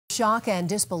Shock and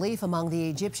disbelief among the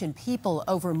Egyptian people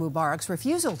over Mubarak's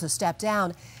refusal to step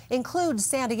down includes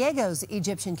San Diego's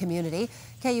Egyptian community.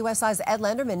 KUSI's Ed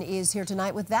Lenderman is here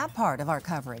tonight with that part of our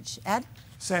coverage. Ed?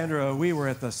 Sandra, we were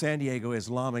at the San Diego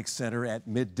Islamic Center at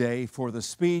midday for the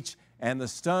speech and the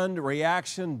stunned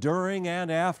reaction during and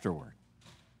afterward.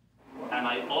 And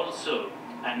I also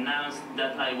announced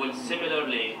that I will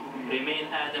similarly remain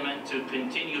adamant to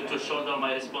continue to shoulder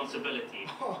my responsibility,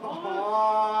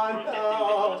 protecting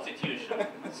the Constitution,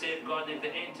 safeguarding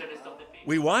the interests of the people.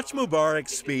 We watched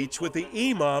Mubarak's speech with the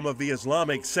Imam of the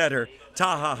Islamic Center,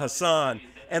 Taha Hassane,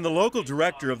 and the local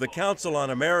director of the Council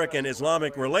on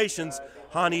American-Islamic Relations,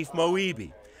 Hanif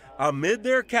Mohebi. Amid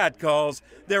their catcalls,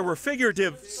 there were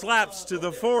figurative slaps to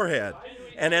the forehead.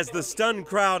 And as the stunned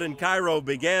crowd in Cairo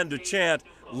began to chant,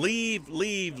 "Leave,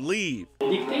 leave, leave."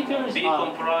 Dictators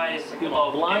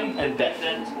are blind and deaf,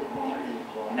 and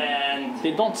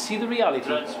they don't see the reality,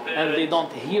 and they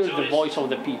don't hear the voice of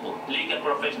the people. Legal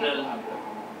professional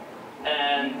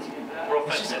and professional.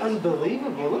 It's just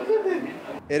unbelievable. Look at it.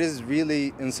 It is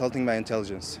really insulting my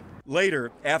intelligence.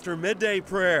 Later, after midday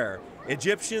prayer,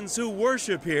 Egyptians who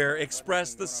worship here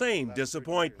expressed the same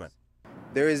disappointment.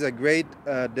 There is a great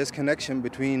disconnection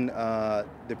between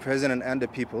the president and the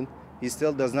people. He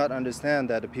still does not understand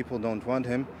that the people don't want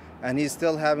him, and he's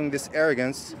still having this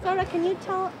arrogance. Sarah, can you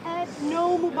tell Ed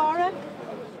no Mubarak?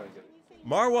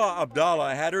 Marwa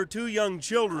Abdallah had her two young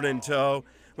children in tow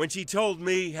when she told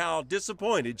me how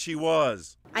disappointed she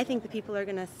was. I think the people are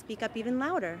going to speak up even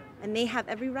louder, and they have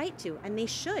every right to, and they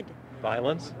should.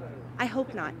 Violence? I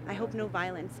hope not. I hope no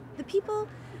violence. The people,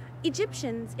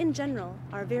 Egyptians in general,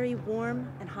 are very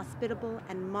warm and hospitable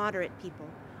and moderate people.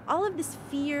 All of this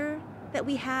fear that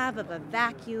we have of a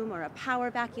vacuum or a power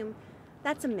vacuum,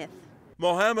 that's a myth.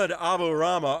 Mohammed Abu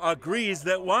Rama agrees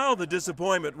that while the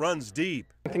disappointment runs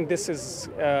deep, I think this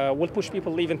will push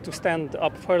people even to stand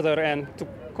up further and to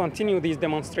continue these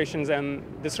demonstrations and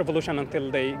this revolution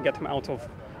until they get him out of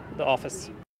the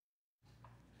office.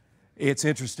 It's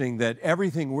interesting that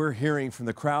everything we're hearing from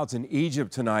the crowds in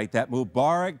Egypt tonight, that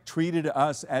Mubarak treated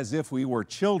us as if we were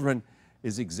children,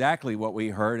 is exactly what we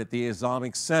heard at the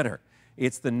Islamic Center.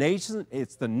 It's the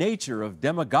nature of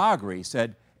demagoguery,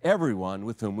 said everyone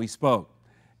with whom we spoke.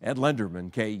 Ed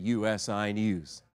Lenderman, KUSI News.